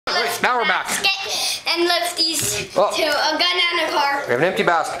Alright, now we're back. And lift these to a gun and a car. We have an empty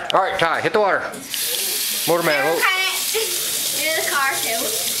basket. Alright, Ty, hit the water. Motorman, Kind of near the car too.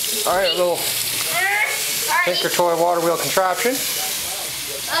 Alright, a little Tinker Toy water wheel contraption.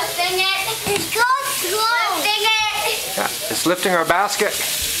 Lifting it. It's going slow. Lifting it. Yeah, it's lifting our basket.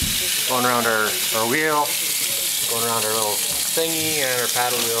 Going around our wheel. Going around our little thingy and our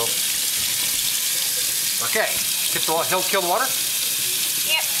paddle wheel. Okay, he'll kill the water?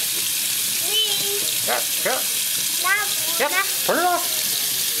 Yep. Yeah. Yep, turn it off.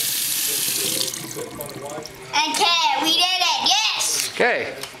 Okay, we did it, yes!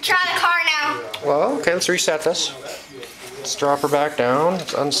 Okay. Try the car now. Well, okay, let's reset this. Let's drop her back down.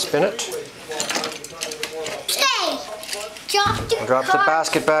 Let's unspin it. Okay. Drop the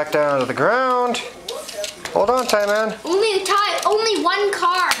basket back down to the ground. Hold on, Ty, man. Only one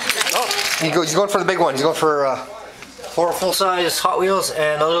car. Oh, he's going for the big one. He's going for 4 full-size Hot Wheels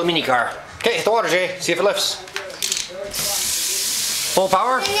and a little mini car. Okay, hit the water, Jay. See if it lifts. Full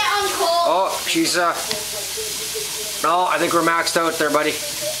power? Oh, she's no, I think we're maxed out there, buddy.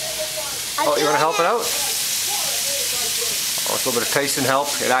 Oh, you want to help it out? Oh, it's a little bit of Tyson help.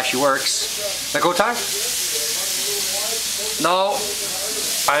 It actually works. Let go, Ty? No.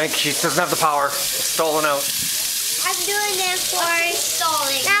 I think she doesn't have the power. It's stolen out. I'm doing this for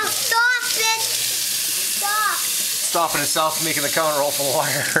stalling. Now stop it. Stop. Stopping itself, making the counter roll full of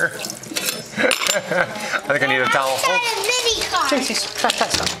wire. I think I need a towel. Mini car.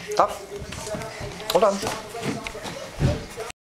 Stop. Hold on.